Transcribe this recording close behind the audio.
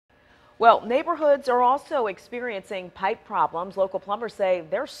Well, neighborhoods are also experiencing pipe problems. Local plumbers say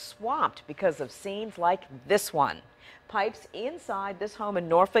they're swamped because of scenes like this one. Pipes inside this home in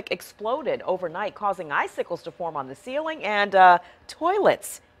Norfolk exploded overnight, causing icicles to form on the ceiling and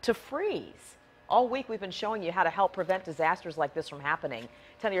toilets to freeze. All week we've been showing you how to help prevent disasters like this from happening.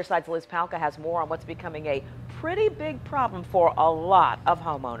 10 of your side's Liz Palka has more on what's becoming a pretty big problem for a lot of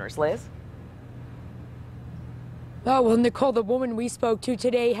homeowners. Liz? Oh, well, Nicole, the woman we spoke to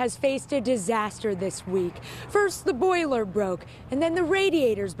today has faced a disaster this week. First, the boiler broke, and then the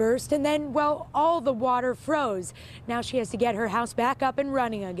radiators burst, and then, well, all the water froze. Now she has to get her house back up and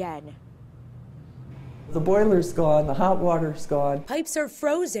running again. The boiler's gone, the hot water's gone. Pipes are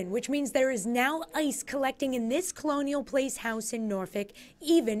frozen, which means there is now ice collecting in this Colonial Place house in Norfolk,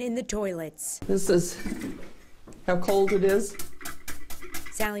 even in the toilets. This is how cold it is.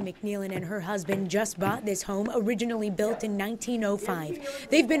 Sally McNeilin and her husband just bought this home, originally built in 1905.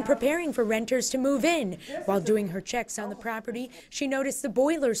 They've been preparing for renters to move in. While doing her checks on the property, she noticed the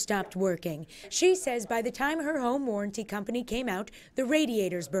boiler stopped working. She says by the time her home warranty company came out, the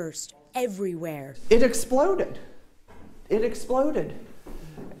radiators burst everywhere. It exploded. It exploded.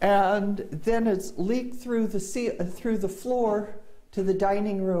 And then it's leaked through the floor to the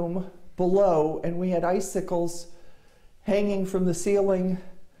dining room below, and we had icicles hanging from the ceiling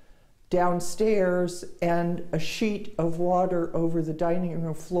downstairs and a sheet of water over the dining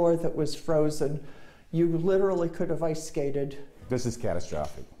room floor that was frozen. You literally could have ice skated. This is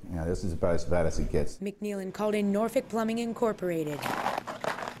catastrophic. This is about as bad as it gets. McNeilin called in Norfolk Plumbing Incorporated.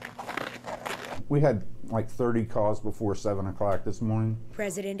 We had like 30 calls before 7 o'clock this morning.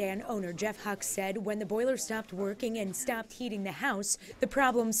 President and owner Jeff Huck said when the boiler stopped working and stopped heating the house, the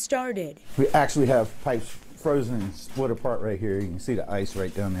problem started. We actually have pipes frozen and split apart right here. You can see the ice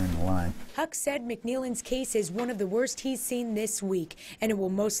right down there in the line. Huck said McNeilin's case is one of the worst he's seen this week, and it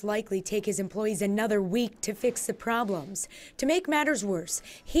will most likely take his employees another week to fix the problems. To make matters worse,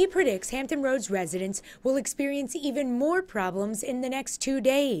 he predicts Hampton Roads residents will experience even more problems in the next 2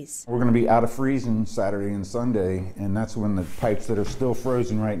 days. We're going to be out of freezing Saturday and Sunday, and that's when the pipes that are still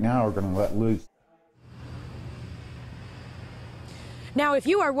frozen right now are going to let loose. Now, if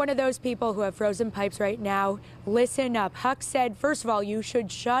you are one of those people who have frozen pipes right now, listen up. Huck said, first of all, you should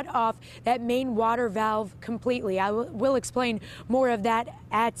shut off that main water valve completely. I will explain more of that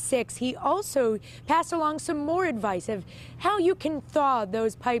at 6. He also passed along some more advice of how you can thaw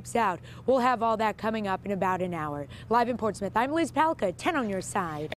those pipes out. We'll have all that coming up in about an hour. Live in Portsmouth, I'm Liz Palka, 10 on your side.